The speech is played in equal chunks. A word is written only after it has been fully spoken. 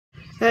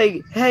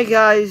Hey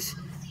guys,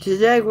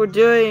 today we're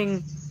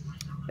doing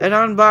an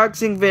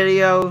unboxing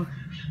video.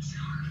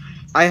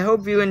 I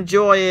hope you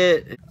enjoy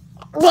it.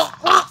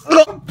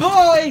 Oh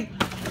boy!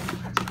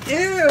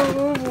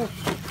 Ew!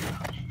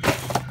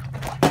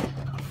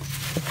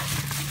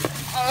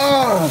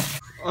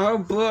 Oh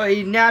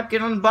boy,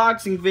 napkin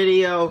unboxing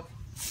video.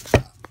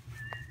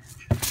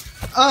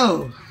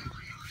 Oh!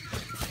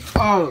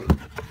 Oh!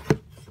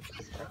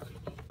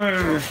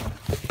 Ugh.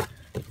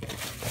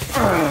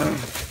 Ugh.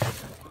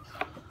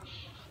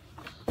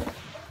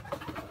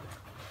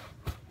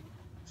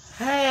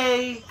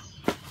 Hey!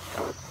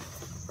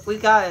 We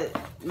got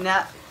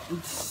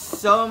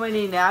so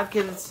many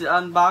napkins to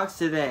unbox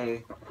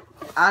today.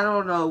 I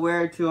don't know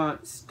where to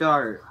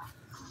start.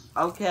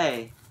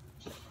 Okay.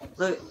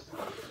 Look.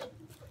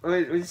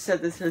 We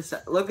set this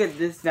aside. Look at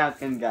this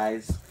napkin,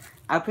 guys.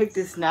 I picked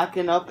this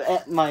napkin up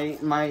at my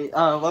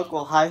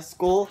local high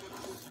school.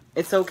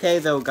 It's okay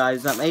though,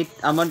 guys.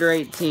 I'm under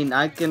 18.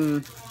 I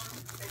can.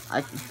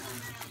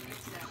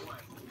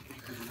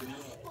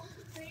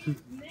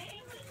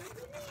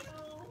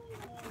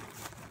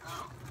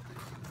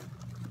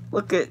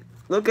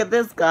 Look at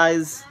this,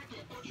 guys.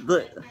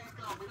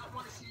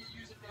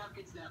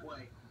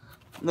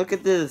 Look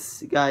at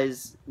this,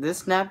 guys.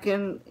 This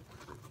napkin,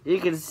 you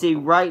can see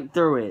right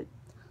through it.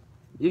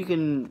 You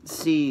can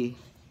see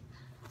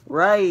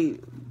right.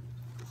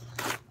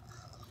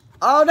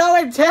 Oh no,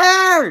 it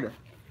teared!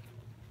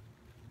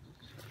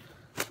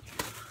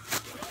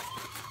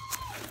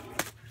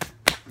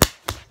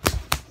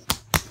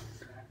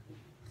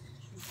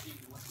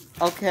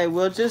 Okay,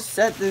 we'll just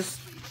set this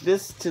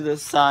to the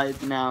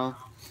side now.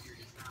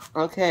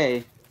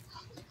 Okay.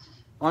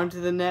 On to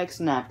the next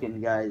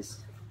napkin, guys.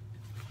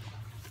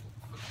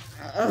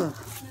 Ugh.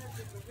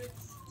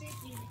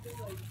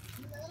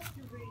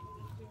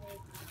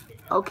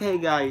 Okay,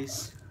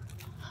 guys.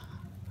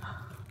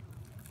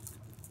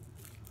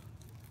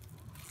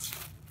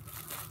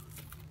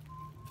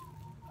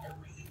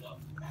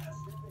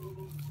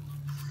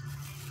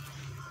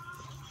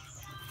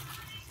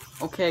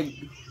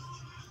 Okay.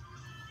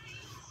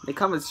 They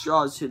come with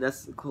straws too,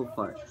 that's the cool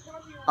part.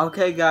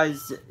 Okay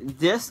guys,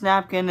 this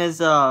napkin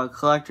is a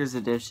collector's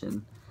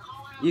edition.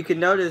 You can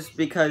notice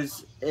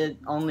because it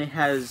only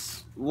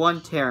has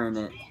one tear in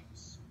it,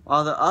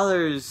 while the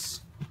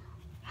others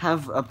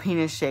have a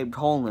penis-shaped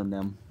hole in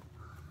them.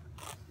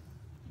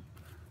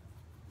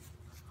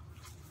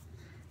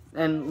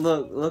 And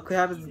look what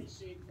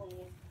happens.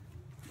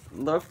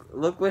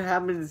 Look what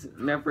happens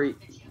whenever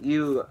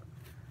you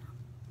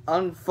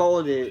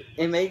unfold it.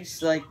 It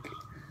makes like,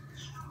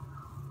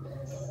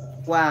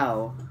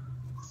 wow,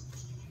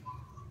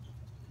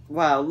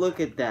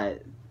 look at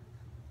that.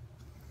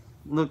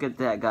 Look at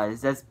that,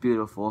 guys. That's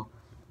beautiful.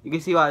 You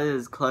can see why it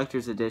is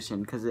collector's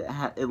edition because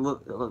it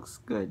looks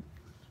good.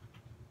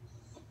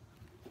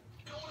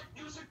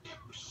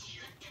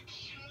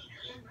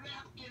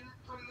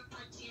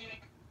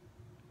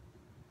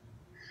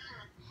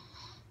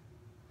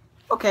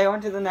 Okay,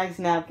 on to the next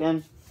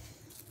napkin.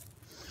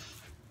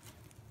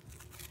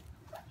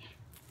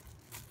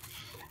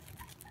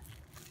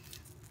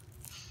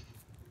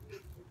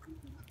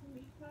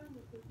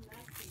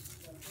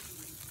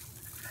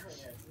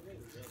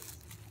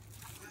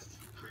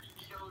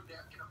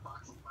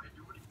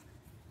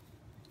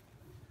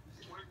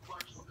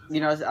 You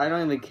know, I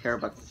don't even care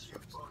about the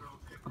strips.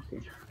 Okay.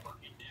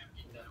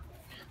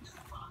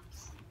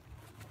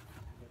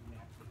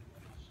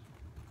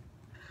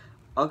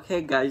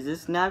 Okay, guys,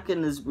 this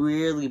napkin is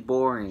really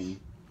boring.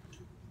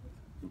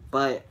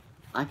 But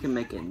I can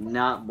make it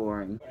not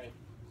boring.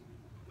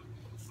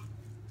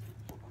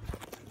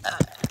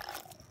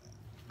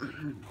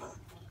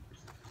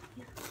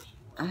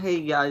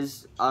 Hey,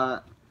 guys, I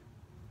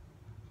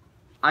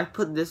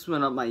put this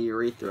one up my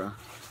urethra.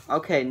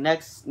 Okay,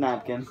 next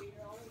napkin.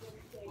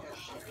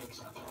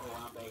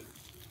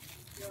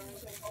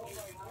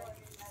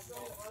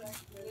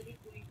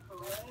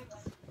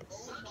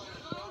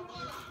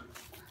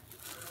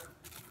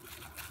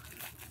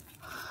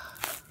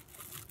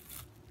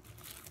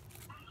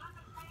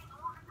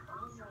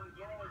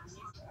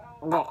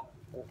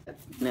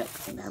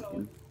 Next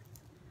napkin.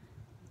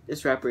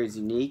 This wrapper is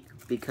unique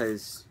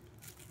because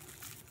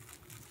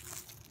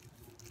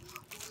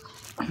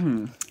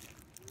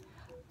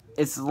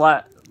it's a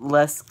lot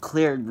less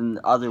clear than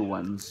the other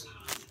ones.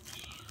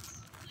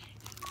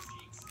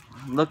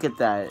 Look at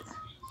that.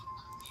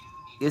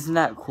 Isn't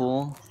that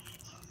cool?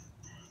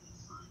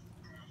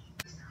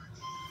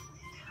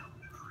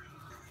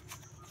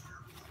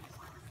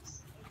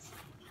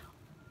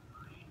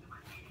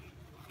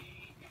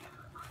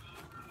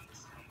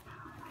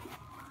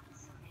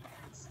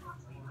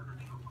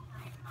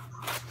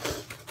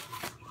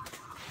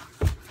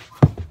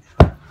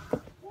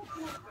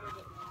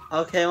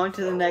 Okay, on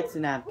to the next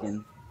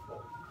napkin.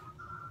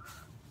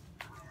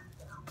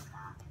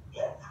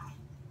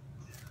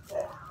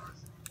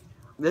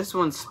 This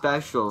one's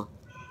special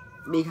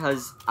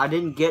because I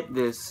didn't get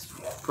this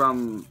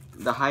from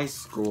the high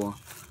school.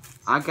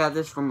 I got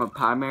this from a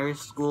primary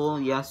school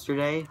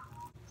yesterday.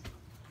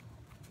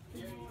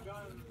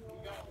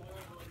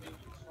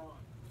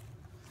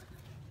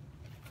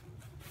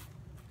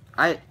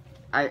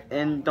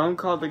 And don't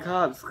call the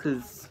cops,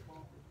 cause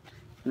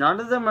none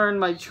of them are in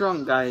my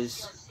trunk,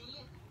 guys.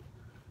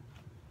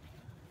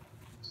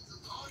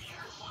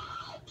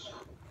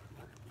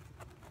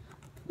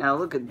 Now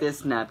look at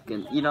this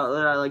napkin. You know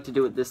what I like to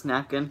do with this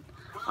napkin?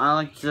 I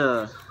like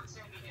to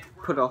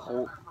put a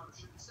hole.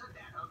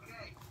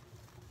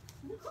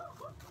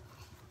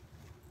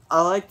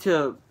 I like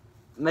to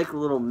make a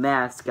little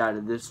mask out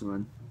of this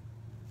one.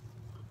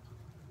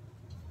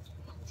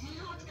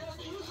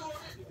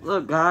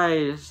 Look,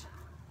 guys.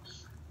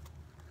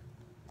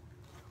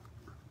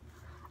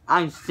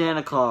 I'm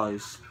Santa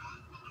Claus.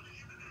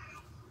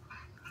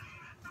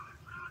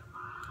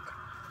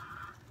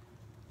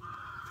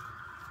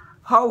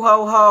 Ho,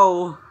 ho,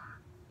 ho.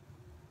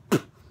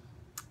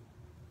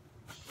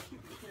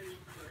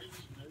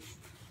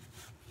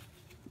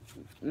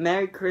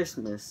 Merry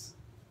Christmas.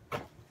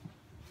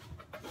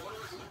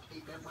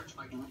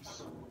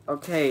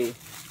 Okay.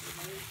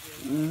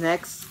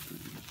 Next.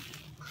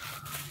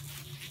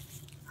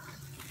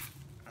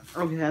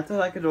 Okay, I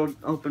thought I could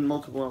open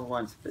multiple at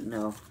once, but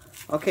no.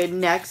 Okay,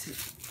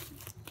 next.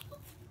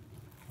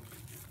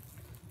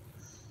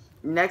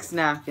 Next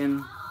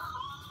napkin.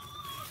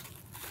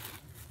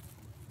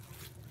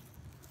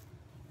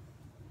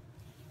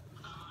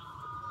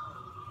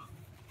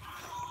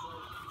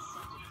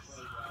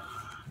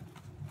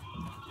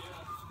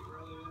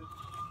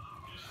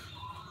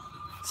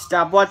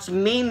 Stop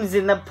watching memes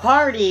in the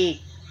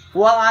party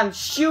while I'm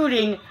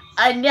shooting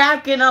a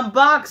napkin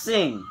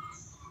unboxing.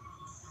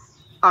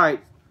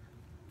 Alright.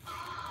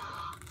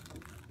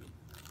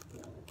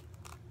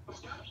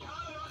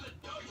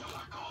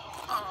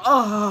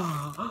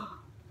 Oh.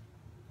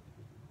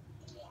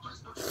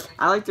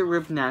 I like to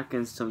rip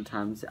napkins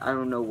sometimes. I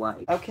don't know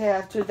why. Okay,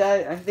 after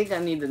that, I think I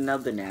need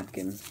another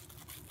napkin.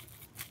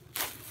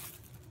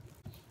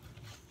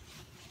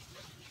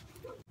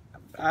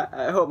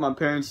 I hope my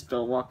parents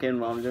don't walk in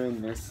while I'm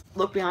doing this.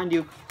 Look behind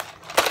you.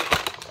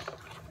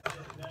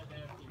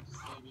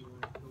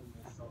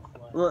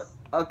 Look,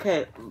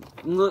 okay.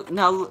 Look,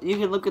 now you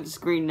can look at the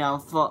screen now.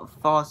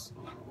 False.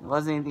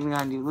 Wasn't anything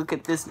behind you. Look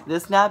at this.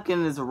 This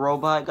napkin is a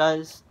robot,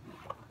 guys.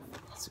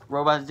 It's a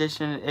robot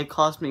edition. It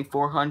cost me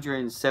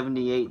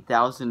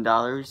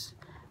 $478,000.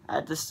 I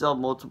had to sell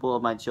multiple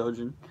of my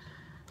children.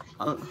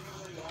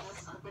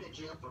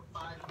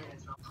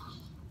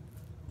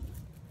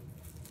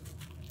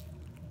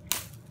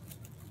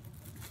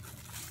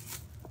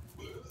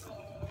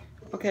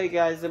 Okay,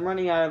 guys, I'm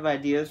running out of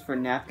ideas for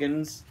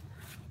napkins.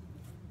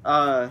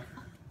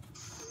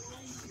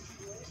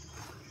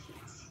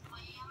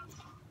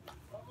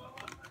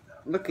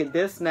 Look at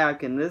this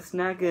napkin. This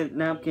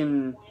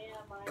napkin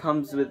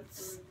comes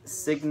with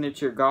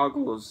signature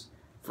goggles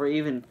for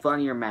even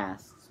funnier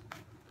masks.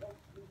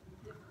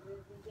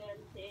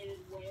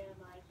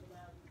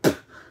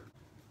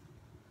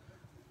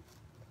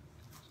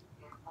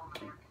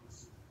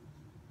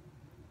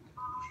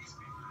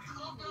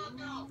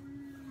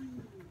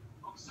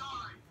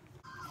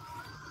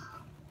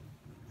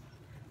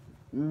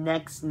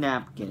 Next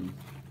napkin.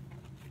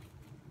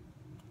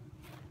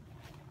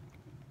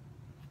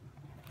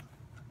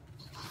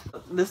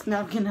 This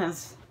napkin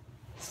has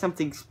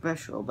something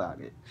special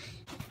about it.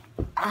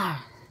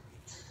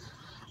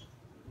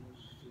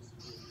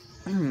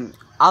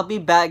 I'll be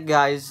back,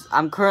 guys.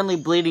 I'm currently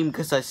bleeding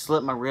because I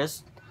slit my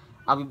wrist.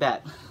 I'll be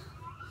back.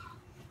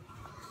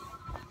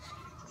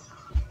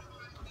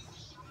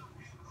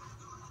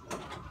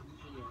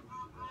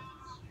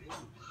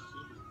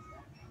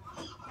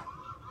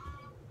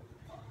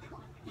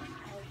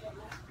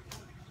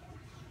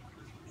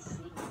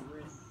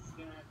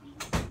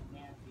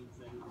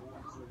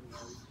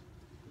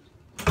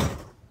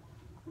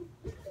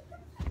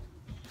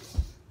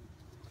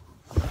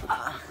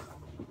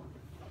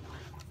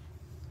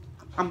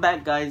 I'm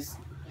back, guys.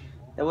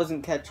 It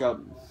wasn't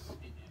ketchup.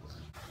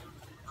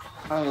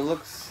 Oh, it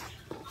looks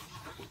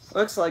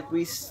like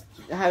we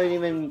haven't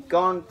even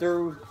gone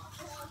through.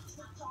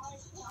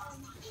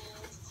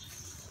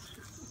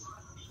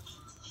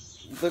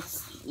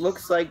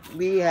 Looks like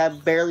we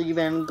have barely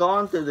even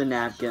gone through the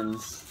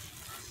napkins.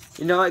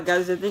 You know what,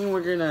 guys? I think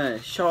we're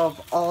gonna show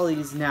off all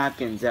these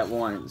napkins at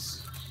once.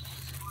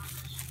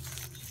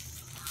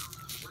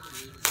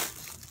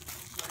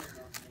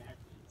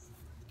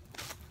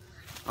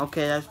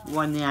 Okay, that's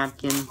one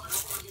napkin.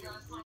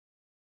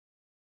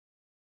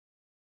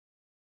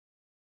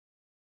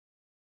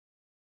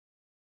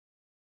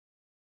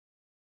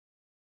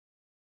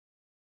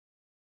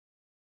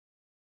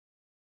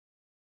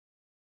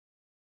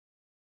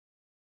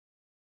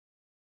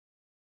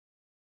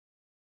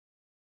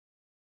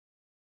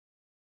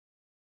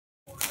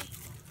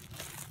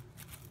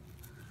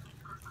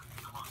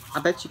 I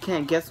bet you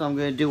can't guess what I'm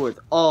gonna do with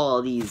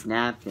all these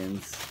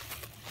napkins.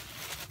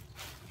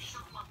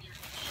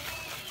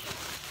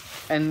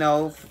 And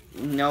no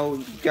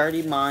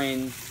dirty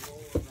minds.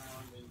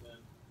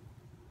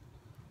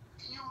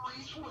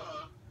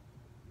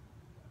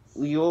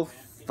 You'll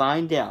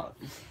find out.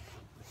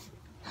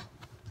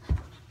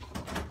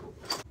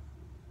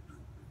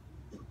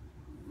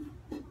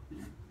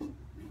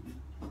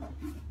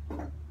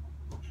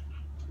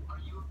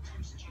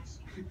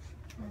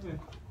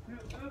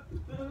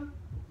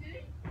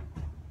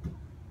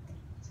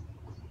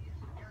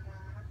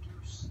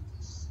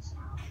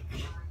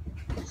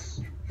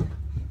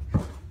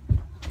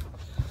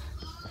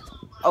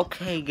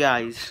 Okay,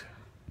 guys.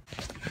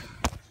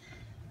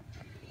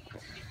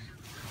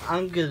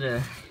 I'm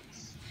gonna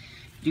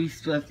do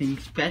something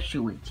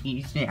special with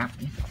these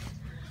napkins.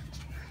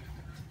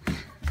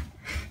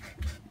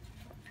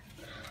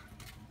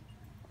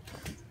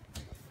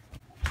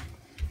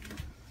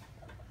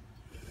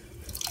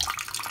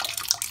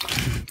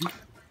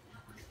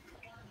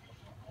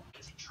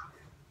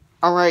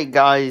 Alright,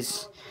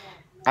 guys.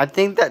 I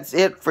think that's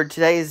it for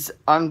today's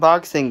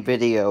unboxing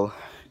video.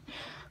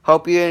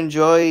 Hope you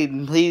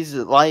enjoyed. Please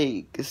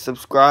like,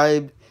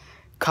 subscribe,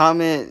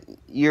 comment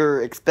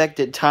your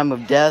expected time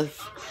of death.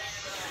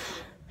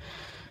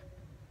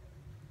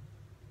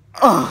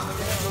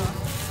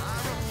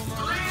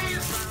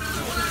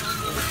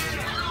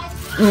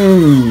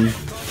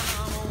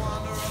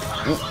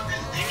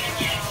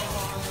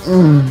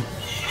 Mmm.